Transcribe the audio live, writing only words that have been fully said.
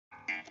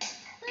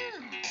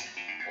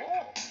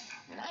Oh,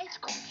 nice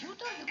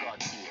computer you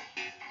got here.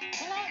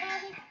 Can I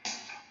have it?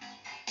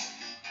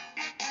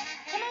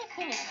 Can I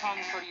sing a song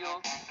for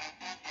you?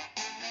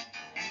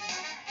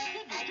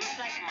 You do just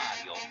like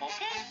Mario,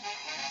 okay?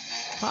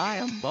 Hi,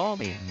 I'm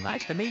Bobby.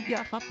 Nice to meet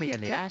ya. Fuck me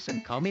in the ass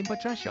and call me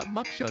Patricia.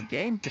 Muck's your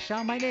game to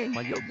shout my name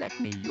while you let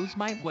me use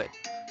my whip.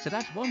 So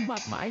that's one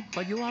buck, Mike,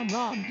 but you are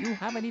wrong. You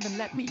haven't even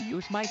let me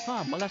use my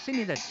thumb. Well, I sing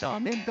you this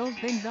song, it goes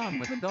ding dong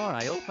with the door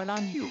I open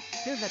on you.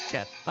 Here's a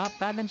chip, pop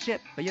bad and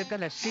shit, but you're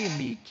gonna see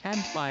me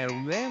campfire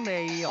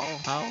really. Oh,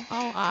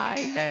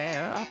 hi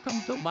there. I've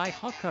come to my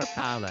hooker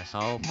palace.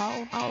 Oh,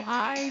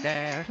 hi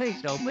there.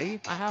 Please don't leave.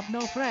 I have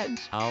no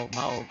friends. Oh,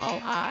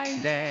 hi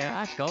there.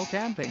 Let's go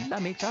camping.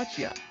 Let me touch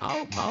you.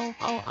 Oh,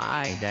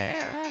 hi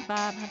there.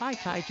 Have I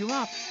tied you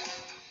up?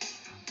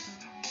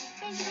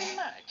 Thank you very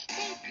much.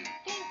 Thank you.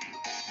 Thank you.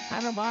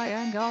 And a boy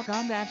and girl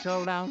come dance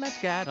around. Let's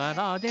get it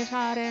all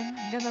decided.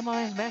 Get the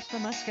boys best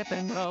and a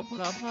skipping rope.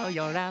 Pull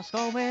your ass,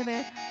 go with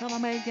it. Gonna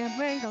make it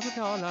break over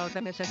color.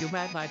 Let me set you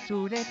back by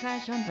 2-day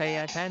passion. Pay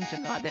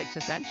attention, addicts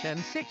attention.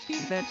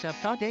 16 bits of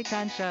thought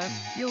detention.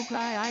 You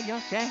cry, I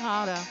just say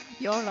harder.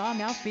 You're on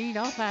now, speed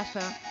or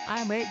faster.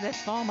 I make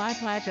this for my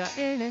pleasure.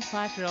 It is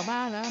pleasure of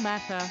my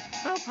matter.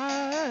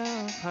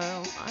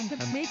 I'm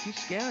gonna make you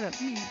scared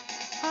of me.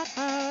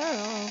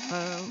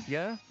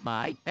 Yeah,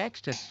 my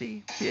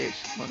ecstasy is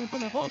running for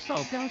the whole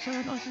soul down, so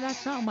I know that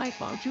sound like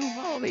about you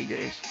holy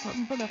this.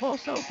 Running for the whole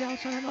soul down,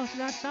 so I know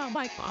that sound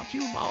like about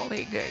you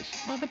holy this.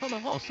 Running for the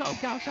whole soul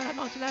down, so I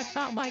know that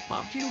sound like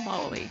about you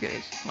holy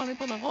this. Running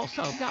for the whole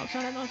soul down, so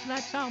I know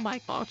that sound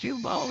like about you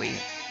holy.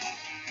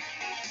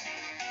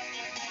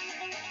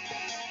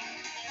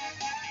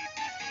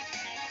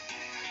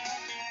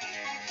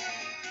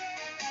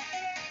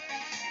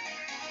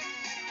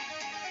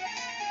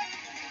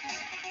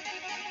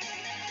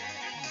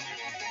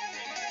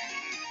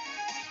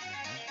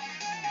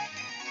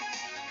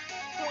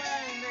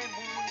 When the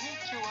moon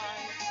hits your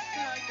eye,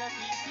 like a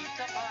big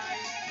pizza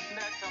pie,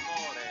 that's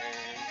amore.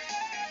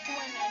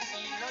 When an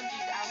eel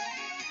lunges out,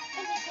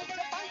 and he takes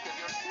a bite of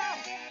your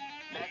snout,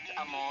 that's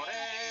amore.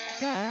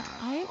 Yeah,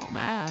 I'm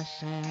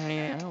ass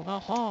in the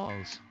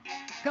halls.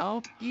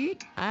 Go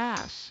eat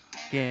ass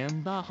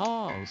in the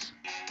halls.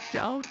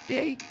 Don't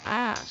eat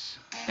ass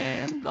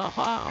in the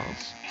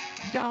halls.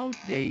 Don't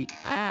eat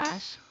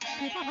ass.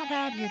 People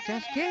about you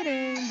just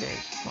kidding.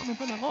 This woman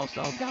from the whole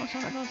soul down, so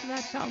I know that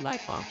sound like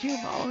funk you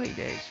molly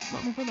this.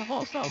 Woman from the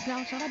whole soul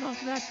down, so I know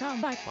that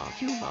sound like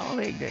funk you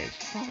molly this.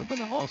 Woman from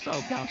the whole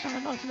soul down, so I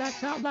know that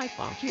sound like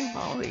funk you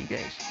molly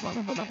this.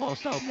 Woman from the whole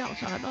soul down,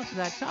 so I know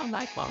that sound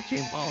like funk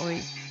you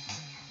molly.